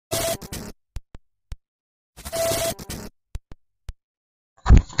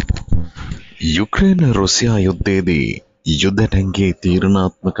යුක්‍රේන රුසියා යුද්ධයේදී යුද්ධ ටැංකියේ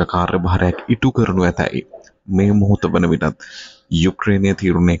තීරණාත්මක කාර්යභාරයක් ඉටු කරනු ඇතැයි මේ මොහොත වන විටත් යුක්‍රේනය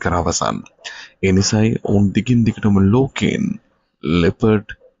තීරණය කර අවසන්. ඒ නිසායි ඔවුන් දිගින් දිගටම ලෝකයෙන්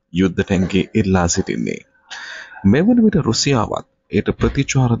ලෙපර්ඩ් යුද්ධ ටැංකිය ඉල්ලා සිටින්නේ. මෙවන විට රුසියාවත් එයට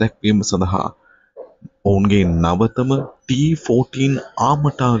ප්‍රතිචාර දැක්වීම සඳහා ඔවුන්ගේ නවතම T-14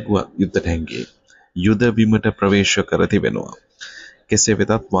 ආමටාගුව යුද්ධ ටැංකිය යුද බිමට ප්‍රවේශ කර තිබෙනවා. කෙසේ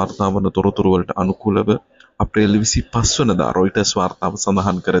වෙතත් වාර්තා වන තොරතුරු වලට අනුකූලව අප්‍රේල් 25 වනදා රොයිටර්ස් වාර්තාව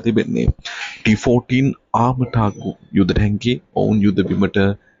සඳහන් කර තිබෙන්නේ T-14 ආමටාගු යුද ටැංකිය ඔවුන් යුද බිමට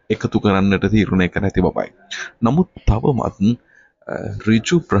එකතු කරන්නට තීරණය කර ඇති බවයි. නමුත් තවමත්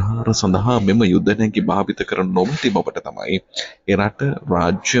ඍජු ප්‍රහාර සඳහා මෙම යුද ටැංකිය භාවිත කර නොමැති බවට තමයි එරට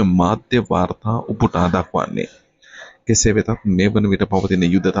රාජ්‍ය මාධ්‍ය වාර්තා උපුටා දක්වන්නේ. කෙසේ වෙතත් මේ වන විට පවතින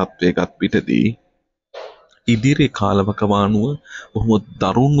යුද තත්ත්වයකට පිටදී ඉදිරි කාලවකවානුව බොහොම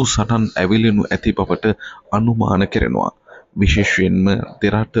දරුණු සටන් ඇවිලෙනු ඇති බවට අනුමාන කෙරෙනවා. විශේෂයෙන්ම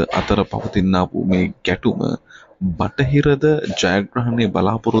දෙරට අතර පවතිනා වූ මේ ගැටුම බටහිරද ජයග්‍රහණය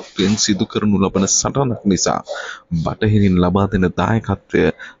බලාපොරොත්තුවෙන් සිදු කරනු ලබන සටනක් නිසා බටහිරින් ලබා දෙන දායකත්වය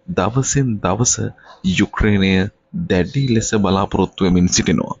දවසින් දවස යුක්‍රේනය දැඩි ලෙස බලාපොරොත්තු වෙමින්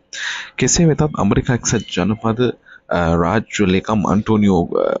සිටිනවා. කෙසේ වෙතත් ඇමරිකා එක්සත් ජනපද රාජ්‍ය ලේකම් අන්ටෝනියෝ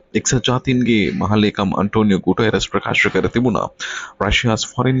එක්සත් ජාතීන්ගේ මහලේකම් අන්ටෝනියෝ ගුටෙරස් ප්‍රකාශ කර තිබුණා Russia's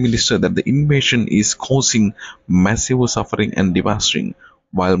foreign minister that the invasion is causing massive suffering and devastating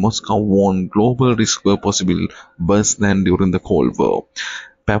while Moscow warned global risks were possible worse than during the Cold War.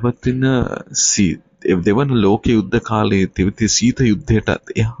 පැවතින දෙවන ලෝක යුද්ධ කාලයේ තිවිති සීත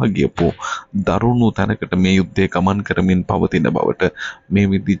යුද්ධයටත් එහා ගියපු දරුණු තැනකට මේ යුද්ධය ගමන් කරමින් පවතින බවට මේ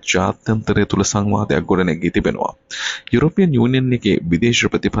විදි ජාත්‍යන්තරය තුළ සංවාදයක් ගොඩනැගී තිබෙනවා. යුරෝපියන් යුනියන් එකේ විදේශ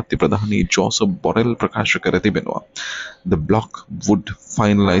ප්‍රතිපත්ති ප්‍රධානී ජෝසප් බොරෙල් ප්‍රකාශ කර තිබෙනවා. The bloc would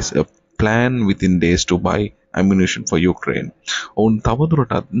finalize a plan within days to buy ammunition for Ukraine. ඔවුන්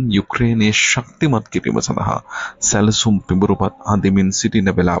තවදුරටත් යුක්‍රේනයේ ශක්තිමත් කිරීම සඳහා සැලසුම් පිඹුරුපත් අඳිමින්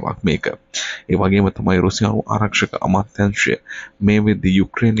සිටින වෙලාවක් මේක. ඒ වගේම තමයි රුසියානු ආරක්ෂක අමාත්‍යාංශය මේ වෙද්දී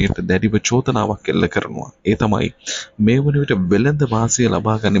යුක්‍රේනයට දැඩිව චෝදනාවක් එල්ල කරනවා. ඒ තමයි මේ වන විට වෙළඳ වාසිය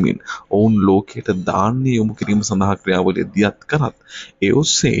ලබා ගනිමින් ඔවුන් ලෝකයට ධාන්‍ය යොමු කිරීම සඳහා ක්‍රියාවලිය දියත් කරත් ඒ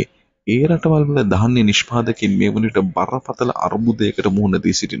ඔස්සේ ඒ රටවල් වල ධාන්‍ය නිෂ්පාදකයින් මේ වන විට බරපතල අර්බුදයකට මුහුණ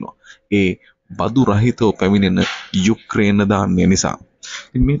දී සිටිනවා. ඒ බදු රහිතව පැමිණෙන යුක්‍රේන ධාන්‍ය නිසා.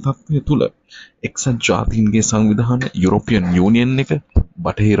 මේ තත්ත්වය තුළ එක්සත් ජාතීන්ගේ සංවිධාන යුරෝපියන් යුනියන් එක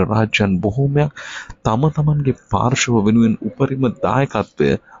බටහිර රාජ්‍යයන් බොහෝමයක් තම තමන්ගේ පාර්ශව වෙනුවෙන් උපරිම දායකත්වය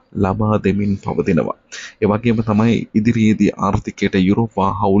ලබා දෙමින් පවතිනවා. ඒ වගේම තමයි ඉදිරියේදී ආර්ථිකයට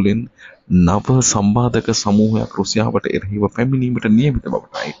යුරෝපා හවුලෙන් නව සම්බාධක සමූහයක් රුසියාවට එරෙහිව පැමිණීමට නියමිත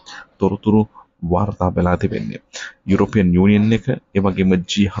බවටයි තොරතුරු වාර්තා වෙලා තිබෙන්නේ. යුරෝපියන් යුනියන් එක ඒ වගේම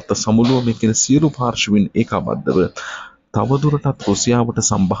G7 සමුළුව මේ කියන සියලු පාර්ශවයන් ඒකාබද්ධව තවදුරටත් රුසියාවට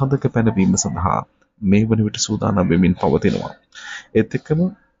සම්බාධක පැනවීම සඳහා මේ වන විට සූදානම් වෙමින් පවතිනවා. ඒත් එක්කම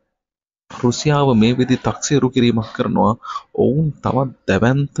රුසියාව මේ විදි තක්සේරු කිරීමක් කරනවා ඔවුන් තවත්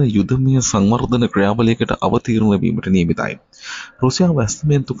දැවැන්ත යුදමය සංවර්ධන ක්‍රියාවලියකට අවතීර්ණ වීමට නියමිතයි. රුසියාව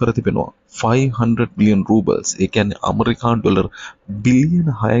ඇස්තමේන්තු කර තිබෙනවා 500 බිලියන් රූබල්ස් ඒ කියන්නේ ඇමරිකානු ඩොලර් බිලියන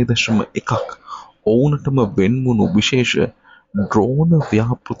 6.1ක් ඔවුනටම වෙන්වුණු විශේෂ ඩ්‍රෝන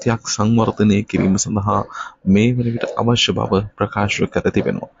ව්‍යාපෘතියක් සංවර්ධනය කිරීම සඳහා මේ වන විට අවශ්‍ය බව ප්‍රකාශ කර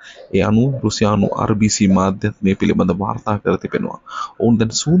තිබෙනවා. ඒ අනුව රුසියානු RBC මාධ්‍යත් මේ පිළිබඳ වාර්තා කර තිබෙනවා. ඔවුන්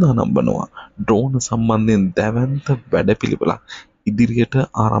දැන් සූදානම් වනවා ඩ්‍රෝන සම්බන්ධයෙන් දැවැන්ත වැඩපිළිවෙලක් ඉදිරියට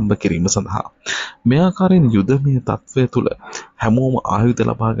ආරම්භ කිරීම සඳහා. මේ ආකාරයෙන් යුදමය තත්ත්වය තුළ හැමෝම ආයුධ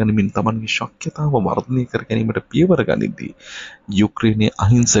ලබා ගැනීමෙන් තමන්ගේ ශක්්‍යතාව වර්ධනය කර ගැනීමට පියවර ගනිද්දී යුක්‍රේනයේ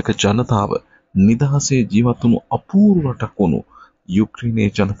අහිංසක ජනතාව නිදහසේ ජීවත් වුණු අපූර්ව රටක් වුණු යුක්‍රේනයේ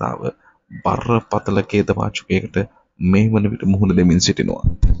ජනතාව බරපතල ඛේදවාචකයකට මේ වන විට මුහුණ දෙමින් සිටිනවා.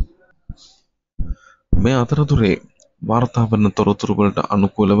 මේ අතරතුරේ වාර්තා වන තොරතුරු වලට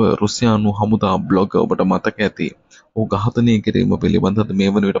අනුකූලව රුසියානු හමුදා බ්ලොග් ඔබට මතක ඇති ඔහු ඝාතනය කිරීම පිළිබඳව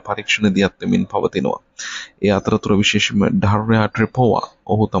මේ වන විට පරීක්ෂණ දියත් වෙමින් පවතිනවා. ඒ අතරතුර විශේෂයෙන්ම ඩාර්යා ට්‍රිපෝවා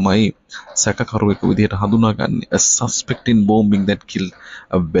ඔහු තමයි සැකකරුවෙකු විදිහට හඳුනාගන්නේ a suspect in bombing that killed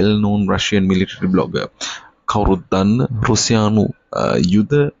a well-known Russian military blogger. කවුරුත් දන්න රුසියානු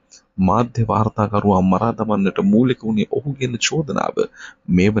යුද මාධ්‍ය වාර්තාකරුවා මරා දමන්නට මූලික වුණේ ඔහුගෙන චෝදනාව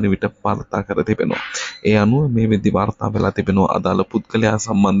මේ වන විට වාර්තා කර තිබෙනවා. ඒ අනුව මේ වෙද්දි වාර්තා වෙලා තිබෙනවා අදාළ පුද්ගලයා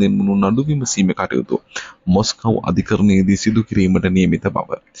සම්බන්ධයෙන් වුණු නඩු විමසීමේ කටයුතු මොස්කව් අධිකරණයේදී සිදු කිරීමට නියමිත බව.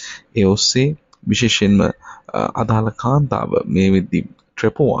 ඒ ඔස්සේ විශේෂයෙන්ම අදාළ කාන්තාව මේ වෙද්දි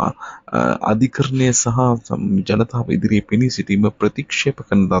ට්‍රෙපෝවා අධිකරණය සහ ජනතාව ඉදිරියේ පෙනී සිටීම ප්‍රතික්ෂේප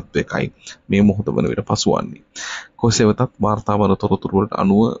කරන තත්ත්වයකයි මේ මොහොත වන විට පසුවන්නේ. කෙසේ වෙතත් වාර්තා වන තොරතුරු වලට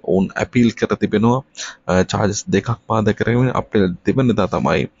අනුව ඔවුන් අපීල් කර තිබෙනවා. චාර්ජස් දෙකක් පාදක කරගෙන අප්‍රේල් 2 වෙනිදා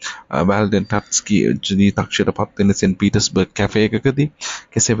තමයි වැල්ඩන් ටැට්ස්කි ජනීතක්ෂයට පත් වෙන සෙන්ට් පීටර්ස්බර්ග් කැෆේ එකකදී.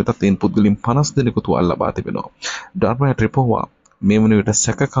 කෙසේ වෙතත් එයින් පුද්ගලයන් 50 දෙනෙකු තුවාල ලබා තිබෙනවා. ඩාර්මා ට්‍රෙපෝවා මේ වන විට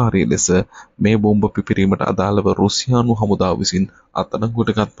සැකකාරී ලෙස මේ බෝම්බ පිපිරීමට අදාළව රුසියානු හමුදාව විසින්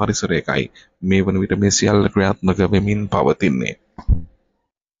අත්අඩංගුවටගත් පරිසරයකයි මේ වන විට මේ සියල්ල ක්‍රියාත්මක වෙමින් පවතින්නේ.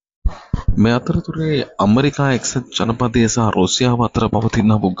 මේ අතරතුරේ ඇමරිකා එක්සත් ජනපදයේ සහ රුසියාව අතර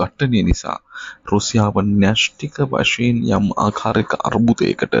පවතින වූ ගැටණිය නිසා රුසියාව න්‍යෂ්ටික වශයෙන් යම් ආකාරයක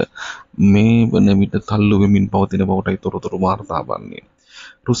අර්බුදයකට මේ වන විට තල්ලු වෙමින් පවතින බවටයි තොරතුරු වාර්තා වන්නේ.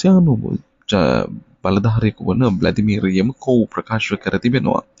 රුසියානු බලධාරියෙකු වන ව්ලාදිමිර් යෙමකෝව් ප්‍රකාශ කර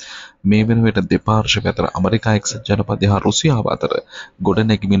තිබෙනවා. මේ වෙන විට දෙපාර්ශ්ව අතර ඇමරිකා එක්සත් ජනපදය හා රුසියාව අතර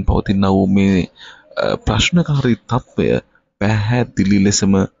ගොඩනැගීමෙන් පවතිනා වූ මේ ප්‍රශ්නකාරී තත්ත්වය පැහැදිලි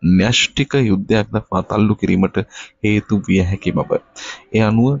ලෙසම න්‍යෂ්ටික යුද්ධයක් දක්වා තල්ලු කිරීමට හේතු විය හැකි බව. ඒ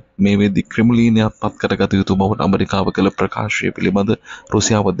අනුව මේ වෙද්දී ක්‍රෙම්ලිනය අත්පත් කරගත යුතු බවට ඇමරිකාව කළ ප්‍රකාශය පිළිබඳ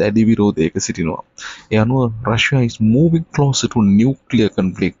රුසියාව දැඩි විරෝධයක සිටිනවා. ඒ අනුව Russia is moving closer to nuclear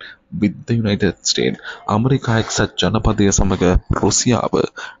conflict with the United States. America එක්සත් ජනපදය සමග රුසියාව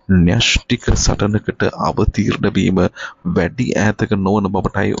න්‍යෂ්ටික සටනකට අවතීර්ණ වීම වැඩි ඈතක නොවන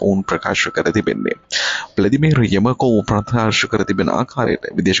බවටයි ඔවුන් ප්‍රකාශ කර තිබෙන්නේ. ව්ලාදිමිර් යෙමකෝව් ප්‍රකාශ කර තිබෙන ආකාරයට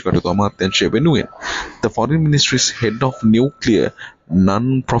විදේශ කටයුතු අමාත්‍යාංශය වෙනුවෙන් the foreign ministry's head of nuclear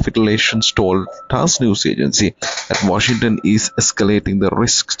non-profit relations told TASS news agency that Washington is escalating the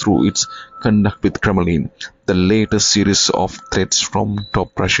risks through its conduct with Kremlin, the latest series of threats from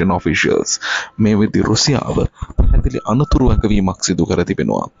top Russian officials. මේ වෙද්දී රුසියාව පැහැදිලි අනතුරු වගවීමක් සිදු කර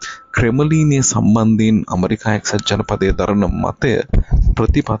තිබෙනවා. ක්‍රෙම්ලිනය සම්බන්ධයෙන් America එක්සත් ජනපදයේ දරන මතය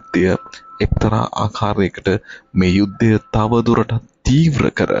ප්‍රතිපත්තිය එක්තරා ආකාරයකට මේ යුද්ධය තවදුරටත් තීව්‍ර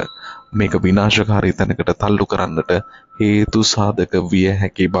කර මේක විනාශකාරී තැනකට තල්ලු කරන්නට හේතු සාධක විය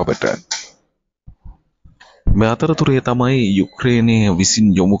හැකි බවට. මේ අතරතුරේ තමයි යුක්‍රේනයේ විසින්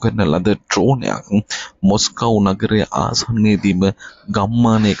යොමු කරන ලද ඩ්‍රෝනයක් මොස්කව් නගරයේ ආසන්නයේදීම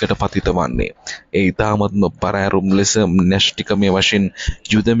ගම්මානයකට පතිත වන්නේ. ඒ ඉතාමත්ම පරෑරුම් ලෙස න්‍යෂ්ටිකමය වශයෙන්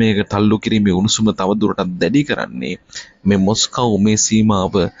යුදමයක තල්ලු කිරීමේ උණුසුම තවදුරටත් දැඩි කරන්නේ මේ මොස්කව් මේ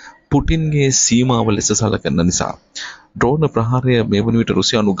සීමාව පුටින්ගේ සීමාව ලෙස සැලකන නිසා. ඩ්‍රෝන ප්‍රහාරය මේ වන විට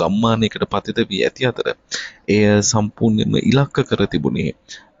රුසියානු ගම්මානයකට පතිත වී ඇති අතර එය සම්පූර්ණයෙන්ම ඉලක්ක කර තිබුණේ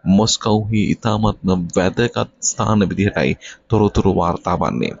මොස්කව්හි ඉතාමත්ම වැදගත් ස්ථාන විදිහටයි තොරතුරු වාර්තා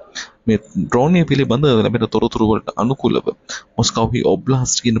වන්නේ. මේ ඩ්‍රෝනය පිළිබඳ ලැබෙන තොරතුරු වලට අනුකූලව මොස්කව්හි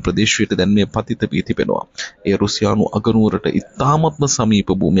ඔබ්ලාස්ට් කියන ප්‍රදේශයට දැන් මේ පතිත වී තිබෙනවා. ඒ රුසියානු අගනුවරට ඉතාමත්ම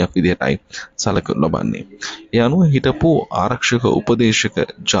සමීප භූමියක් විදිහටයි සැලකනු ලබන්නේ. ඒ අනුව හිටපු ආරක්ෂක උපදේශක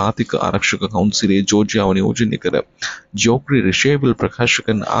ජාතික ආරක්ෂක කවුන්සිලේ ජෝර්ජියාව නියෝජනය කර ජෝග්‍රි රිෂේවිල් ප්‍රකාශ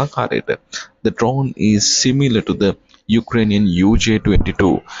කරන ආකාරයට the drone is similar to the Ukrainian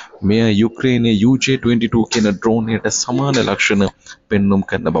UJ-22. මෙය යුක්‍රේනයේ UJ-22 කියන ඩ්‍රෝනයට සමාන ලක්ෂණ පෙන්눔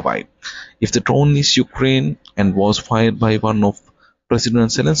කරන බවයි. If the drone is Ukraine and was fired by one of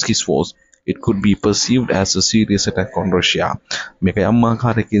President Zelensky's force, it could be perceived as a serious attack on Russia. මේක යම්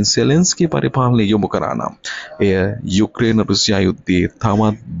ආකාරයකින් Zelensky පරිපාලනය යොමු කරා නම් එය යුක්‍රේන රුසියා යුද්ධයේ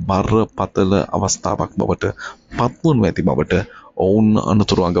තවත් බරපතල අවස්ථාවක් බවට පත්වනු ඇති බවට ඔවුන්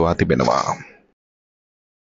අනතුරු අඟවා තිබෙනවා.